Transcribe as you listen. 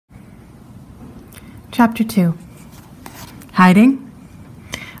Chapter 2. Hiding?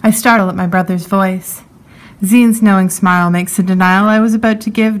 I startle at my brother's voice. Zine's knowing smile makes the denial I was about to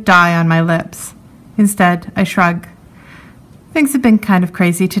give die on my lips. Instead, I shrug. Things have been kind of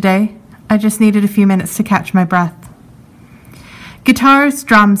crazy today. I just needed a few minutes to catch my breath. Guitars,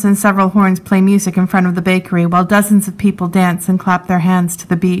 drums, and several horns play music in front of the bakery while dozens of people dance and clap their hands to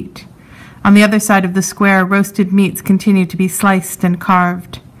the beat. On the other side of the square, roasted meats continue to be sliced and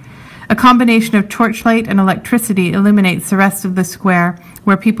carved. A combination of torchlight and electricity illuminates the rest of the square,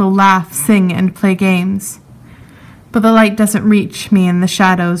 where people laugh, sing, and play games. But the light doesn't reach me in the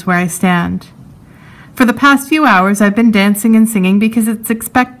shadows where I stand. For the past few hours, I've been dancing and singing because it's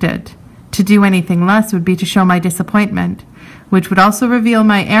expected. To do anything less would be to show my disappointment, which would also reveal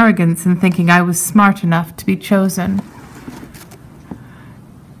my arrogance in thinking I was smart enough to be chosen.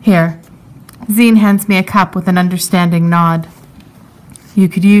 Here. Zine hands me a cup with an understanding nod. You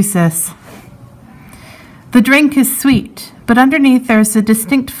could use this. The drink is sweet, but underneath there is a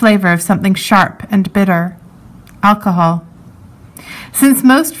distinct flavor of something sharp and bitter. Alcohol. Since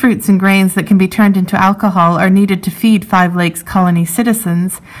most fruits and grains that can be turned into alcohol are needed to feed Five Lakes Colony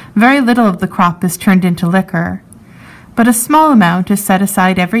citizens, very little of the crop is turned into liquor. But a small amount is set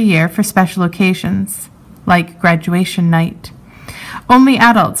aside every year for special occasions, like graduation night. Only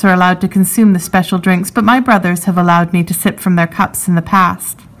adults are allowed to consume the special drinks, but my brothers have allowed me to sip from their cups in the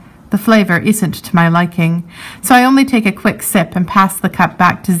past. The flavor isn't to my liking, so I only take a quick sip and pass the cup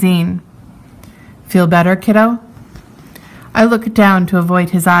back to Zine. Feel better, kiddo? I look down to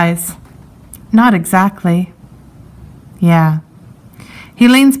avoid his eyes. Not exactly. Yeah. He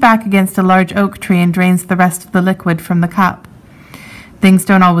leans back against a large oak tree and drains the rest of the liquid from the cup. Things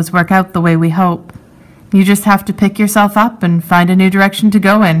don't always work out the way we hope. You just have to pick yourself up and find a new direction to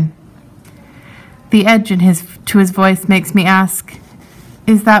go in. The edge to his voice makes me ask,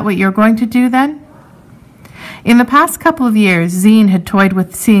 is that what you're going to do then? In the past couple of years, Zine had toyed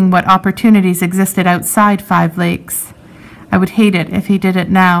with seeing what opportunities existed outside Five Lakes. I would hate it if he did it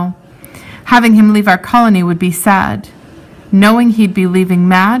now. Having him leave our colony would be sad. Knowing he'd be leaving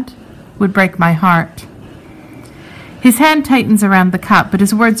mad would break my heart. His hand tightens around the cup, but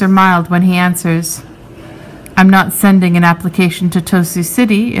his words are mild when he answers, I'm not sending an application to Tosu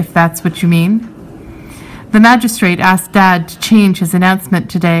City, if that's what you mean. The magistrate asked Dad to change his announcement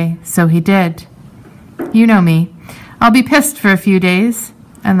today, so he did. You know me. I'll be pissed for a few days,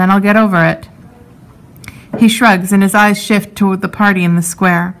 and then I'll get over it. He shrugs, and his eyes shift toward the party in the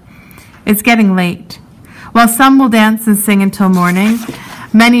square. It's getting late. While some will dance and sing until morning,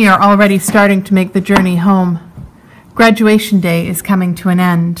 many are already starting to make the journey home. Graduation day is coming to an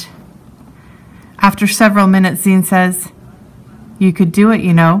end. After several minutes, Zine says, You could do it,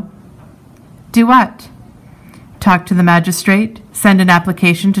 you know. Do what? Talk to the magistrate, send an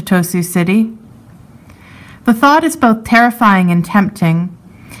application to Tosu City. The thought is both terrifying and tempting.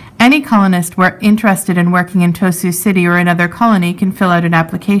 Any colonist interested in working in Tosu City or another colony can fill out an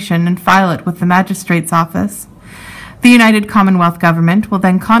application and file it with the magistrate's office. The United Commonwealth Government will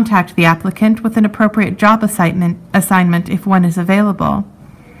then contact the applicant with an appropriate job assignment if one is available.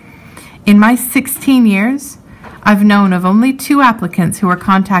 In my 16 years, I've known of only 2 applicants who were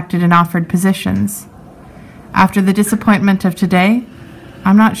contacted and offered positions. After the disappointment of today,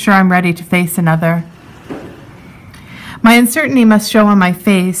 I'm not sure I'm ready to face another. My uncertainty must show on my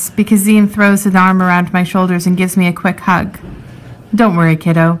face because Zine throws an arm around my shoulders and gives me a quick hug. Don't worry,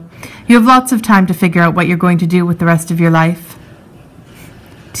 kiddo. You have lots of time to figure out what you're going to do with the rest of your life.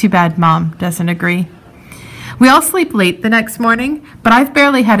 Too bad Mom doesn't agree. We all sleep late the next morning, but I've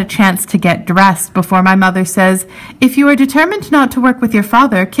barely had a chance to get dressed before my mother says, If you are determined not to work with your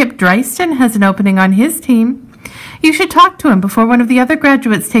father, Kip Dryston has an opening on his team. You should talk to him before one of the other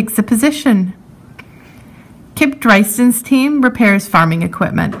graduates takes the position. Kip Dryston's team repairs farming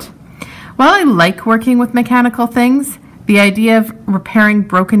equipment. While I like working with mechanical things, the idea of repairing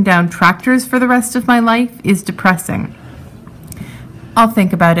broken down tractors for the rest of my life is depressing. I'll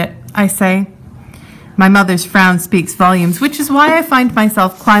think about it, I say. My mother's frown speaks volumes, which is why I find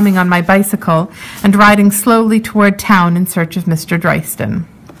myself climbing on my bicycle and riding slowly toward town in search of Mr. Dryston.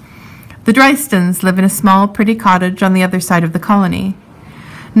 The Drystons live in a small, pretty cottage on the other side of the colony.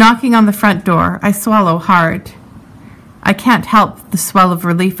 Knocking on the front door, I swallow hard. I can't help the swell of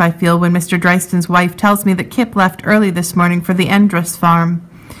relief I feel when Mr. Dryston's wife tells me that Kip left early this morning for the Endress farm.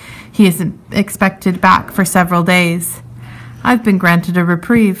 He isn't expected back for several days. I've been granted a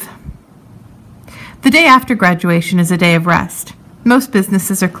reprieve. The day after graduation is a day of rest. Most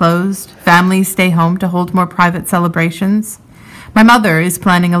businesses are closed. Families stay home to hold more private celebrations. My mother is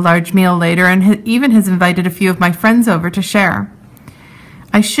planning a large meal later and even has invited a few of my friends over to share.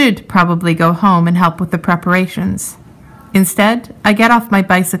 I should probably go home and help with the preparations. Instead, I get off my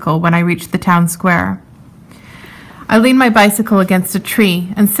bicycle when I reach the town square. I lean my bicycle against a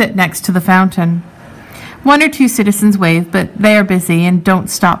tree and sit next to the fountain. One or two citizens wave, but they are busy and don't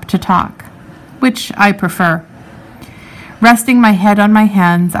stop to talk, which I prefer. Resting my head on my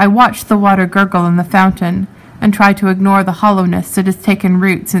hands, I watch the water gurgle in the fountain and try to ignore the hollowness that has taken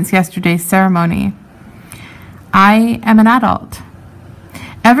root since yesterday's ceremony. I am an adult.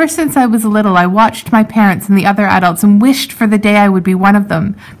 Ever since I was little, I watched my parents and the other adults and wished for the day I would be one of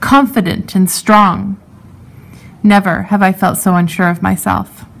them, confident and strong. Never have I felt so unsure of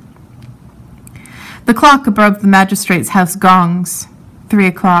myself. The clock above the magistrate's house gongs. 3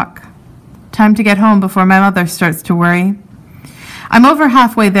 o'clock. Time to get home before my mother starts to worry. I'm over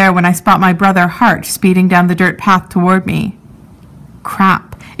halfway there when I spot my brother Hart speeding down the dirt path toward me.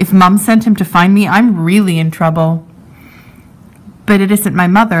 Crap, if Mum sent him to find me, I'm really in trouble. But it isn't my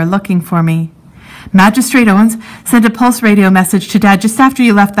mother looking for me. Magistrate Owens sent a pulse radio message to Dad just after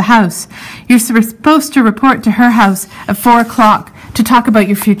you left the house. You're supposed to report to her house at 4 o'clock to talk about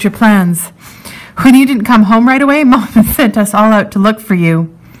your future plans. When you didn't come home right away, Mom sent us all out to look for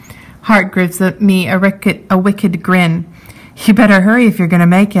you. Hart gives me a wicked grin. You better hurry if you're going to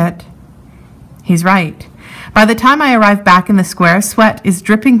make it. He's right. By the time I arrive back in the square, sweat is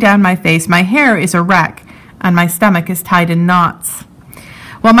dripping down my face, my hair is a wreck, and my stomach is tied in knots.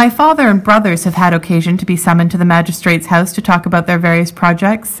 While my father and brothers have had occasion to be summoned to the magistrate's house to talk about their various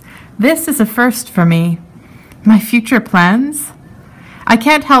projects, this is a first for me. My future plans? I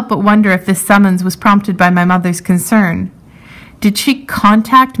can't help but wonder if this summons was prompted by my mother's concern. Did she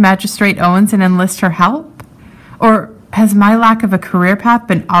contact Magistrate Owens and enlist her help? Or has my lack of a career path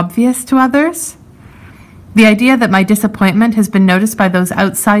been obvious to others? The idea that my disappointment has been noticed by those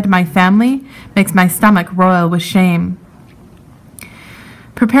outside my family makes my stomach roil with shame.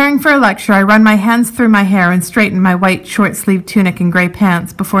 Preparing for a lecture, I run my hands through my hair and straighten my white short-sleeved tunic and gray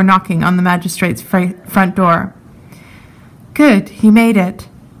pants before knocking on the magistrate's front door. Good, he made it.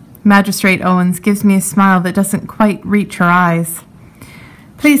 Magistrate Owens gives me a smile that doesn't quite reach her eyes.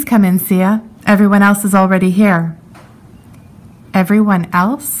 Please come in, Sia. Everyone else is already here. Everyone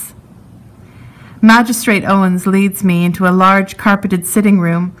else? Magistrate Owens leads me into a large carpeted sitting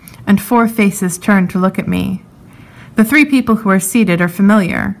room, and 4 faces turn to look at me. The 3 people who are seated are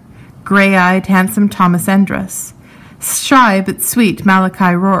familiar. Gray-eyed, handsome Thomas Endress. Shy but sweet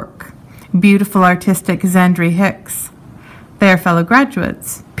Malachi Rourke. Beautiful, artistic Zandri Hicks. They are fellow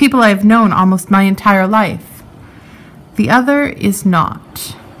graduates, people I have known almost my entire life. The other is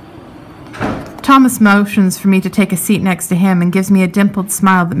not. Thomas motions for me to take a seat next to him and gives me a dimpled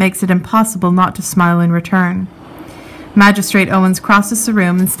smile that makes it impossible not to smile in return. Magistrate Owens crosses the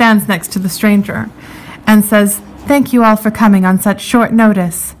room and stands next to the stranger and says, "Thank you all for coming on such short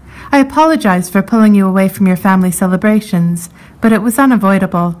notice. I apologize for pulling you away from your family celebrations, but it was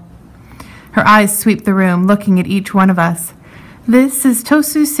unavoidable." Her eyes sweep the room, looking at each one of us. This is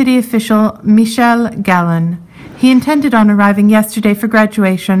Tosu City official Michel Gallon. He intended on arriving yesterday for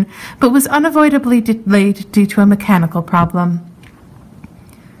graduation, but was unavoidably delayed due to a mechanical problem.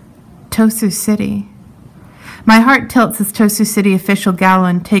 Tosu City. My heart tilts as Tosu City official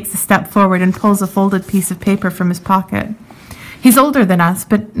Gallon takes a step forward and pulls a folded piece of paper from his pocket. He's older than us,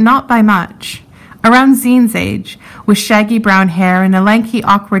 but not by much. Around Zine's age, with shaggy brown hair and a lanky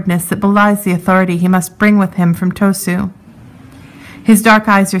awkwardness that belies the authority he must bring with him from Tosu. His dark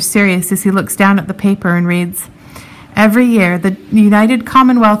eyes are serious as he looks down at the paper and reads, "Every year, the United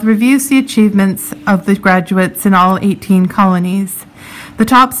Commonwealth reviews the achievements of the graduates in all 18 colonies. The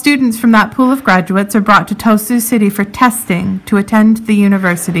top students from that pool of graduates are brought to Tosu City for testing to attend the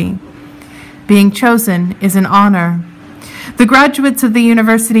university. Being chosen is an honor. The graduates of the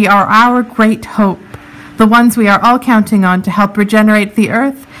university are our great hope, the ones we are all counting on to help regenerate the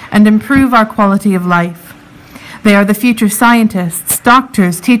earth and improve our quality of life. They are the future scientists,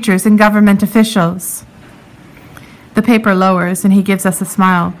 doctors, teachers, and government officials." The paper lowers, and he gives us a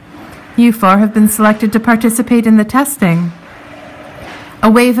smile. "You 4 have been selected to participate in the testing." A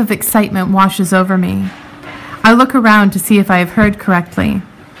wave of excitement washes over me. I look around to see if I have heard correctly.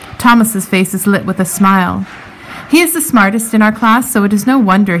 Thomas's face is lit with a smile. He is the smartest in our class, so it is no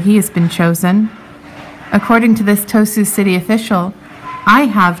wonder he has been chosen. According to this Tosu City official, I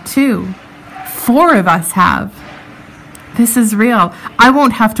have too. 4 of us have. This is real. I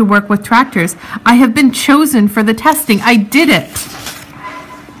won't have to work with tractors. I have been chosen for the testing. I did it.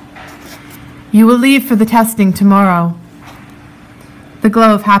 You will leave for the testing tomorrow. The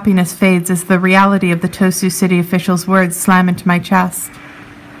glow of happiness fades as the reality of the Tosu City official's words slam into my chest.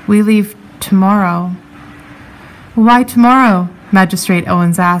 We leave tomorrow. Why tomorrow? Magistrate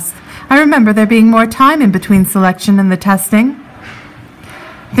Owens asked. I remember there being more time in between selection and the testing.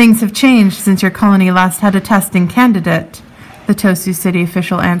 Things have changed since your colony last had a testing candidate, the Tosu City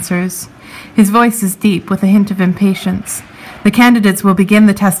official answers. His voice is deep with a hint of impatience. The candidates will begin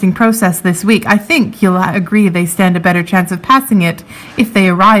the testing process this week. I think you'll agree they stand a better chance of passing it if they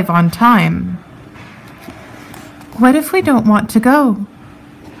arrive on time. What if we don't want to go?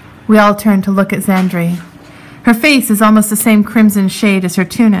 We all turn to look at Xandri. Her face is almost the same crimson shade as her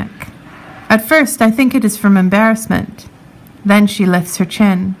tunic. At first, I think it is from embarrassment. Then she lifts her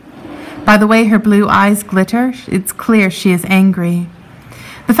chin. By the way her blue eyes glitter, it's clear she is angry.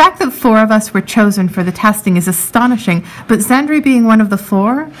 The fact that 4 of us were chosen for the testing is astonishing, but Xandri being one of the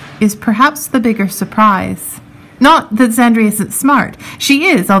 4 is perhaps the bigger surprise. Not that Xandri isn't smart. She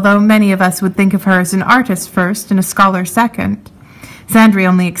is, although many of us would think of her as an artist first and a scholar second. Xandri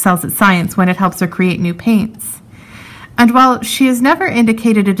only excels at science when it helps her create new paints. And while she has never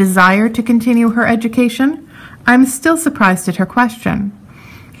indicated a desire to continue her education, I'm still surprised at her question.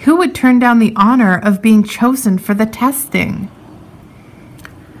 Who would turn down the honor of being chosen for the testing?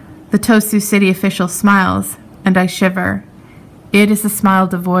 The Tosu City official smiles, and I shiver. It is a smile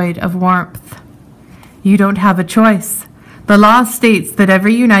devoid of warmth. You don't have a choice. The law states that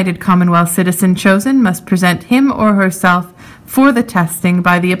every United Commonwealth citizen chosen must present him or herself for the testing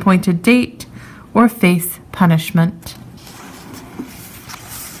by the appointed date or face punishment.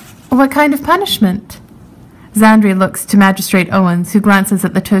 What kind of punishment? Xandri looks to Magistrate Owens, who glances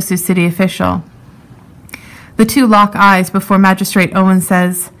at the Tosu City official. The 2 lock eyes before Magistrate Owens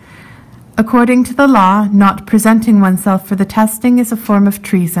says, according to the law, not presenting oneself for the testing is a form of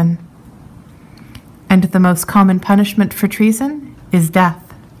treason. And the most common punishment for treason is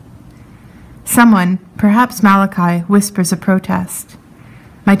death. Someone, perhaps Malachi, whispers a protest.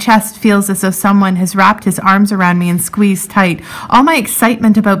 My chest feels as though someone has wrapped his arms around me and squeezed tight. All my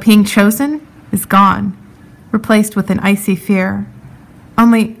excitement about being chosen is gone, replaced with an icy fear.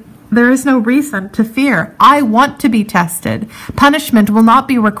 Only there is no reason to fear. I want to be tested. Punishment will not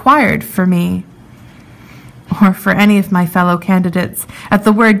be required for me or for any of my fellow candidates. At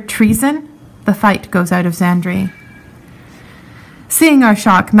the word treason, the fight goes out of Xandri. Seeing our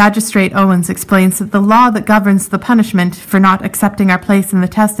shock, Magistrate Owens explains that the law that governs the punishment for not accepting our place in the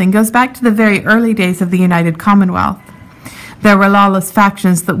testing goes back to the very early days of the United Commonwealth. There were lawless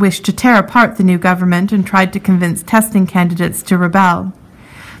factions that wished to tear apart the new government and tried to convince testing candidates to rebel.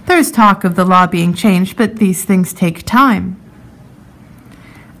 There is talk of the law being changed, but these things take time.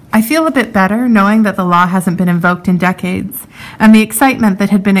 I feel a bit better knowing that the law hasn't been invoked in decades, and the excitement that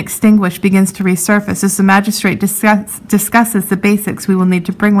had been extinguished begins to resurface as the magistrate discusses the basics we will need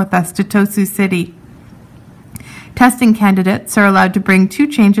to bring with us to Tosu City. Testing candidates are allowed to bring 2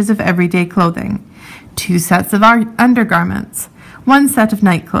 changes of everyday clothing, 2 sets of undergarments, 1 set of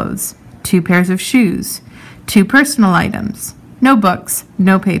night clothes, 2 pairs of shoes, 2 personal items, no books,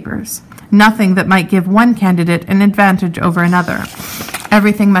 no papers, nothing that might give one candidate an advantage over another.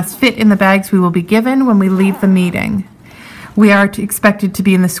 Everything must fit in the bags we will be given when we leave the meeting. We are expected to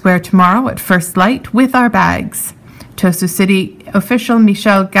be in the square tomorrow at first light with our bags. Tosu City official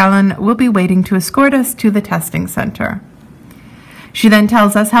Michelle Gallen will be waiting to escort us to the testing center. She then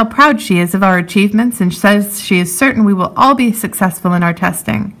tells us how proud she is of our achievements and says she is certain we will all be successful in our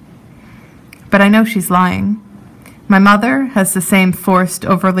testing. But I know she's lying. My mother has the same forced,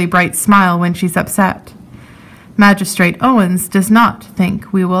 overly bright smile when she's upset. Magistrate Owens does not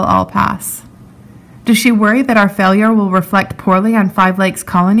think we will all pass. Does she worry that our failure will reflect poorly on Five Lakes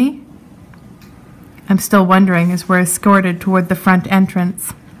Colony? I'm still wondering as we're escorted toward the front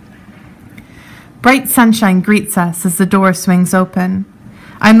entrance. Bright sunshine greets us as the door swings open.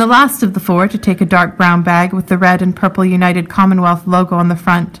 I'm the last of the 4 to take a dark brown bag with the red and purple United Commonwealth logo on the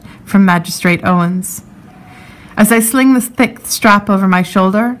front from Magistrate Owens. As I sling the thick strap over my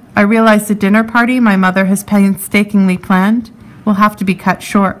shoulder, I realize the dinner party my mother has painstakingly planned will have to be cut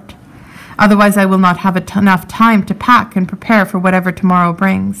short. Otherwise, I will not have enough time to pack and prepare for whatever tomorrow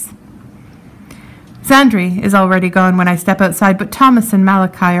brings. Xandri is already gone when I step outside, but Thomas and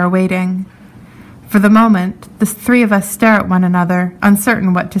Malachi are waiting. For the moment, the 3 of us stare at one another,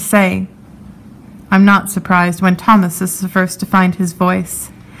 uncertain what to say. I'm not surprised when Thomas is the first to find his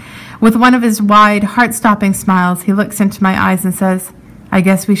voice. With one of his wide, heart-stopping smiles, he looks into my eyes and says, I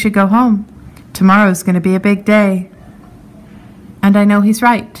guess we should go home. Tomorrow's going to be a big day. And I know he's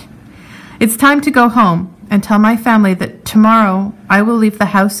right. It's time to go home and tell my family that tomorrow I will leave the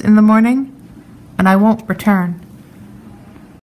house in the morning and I won't return.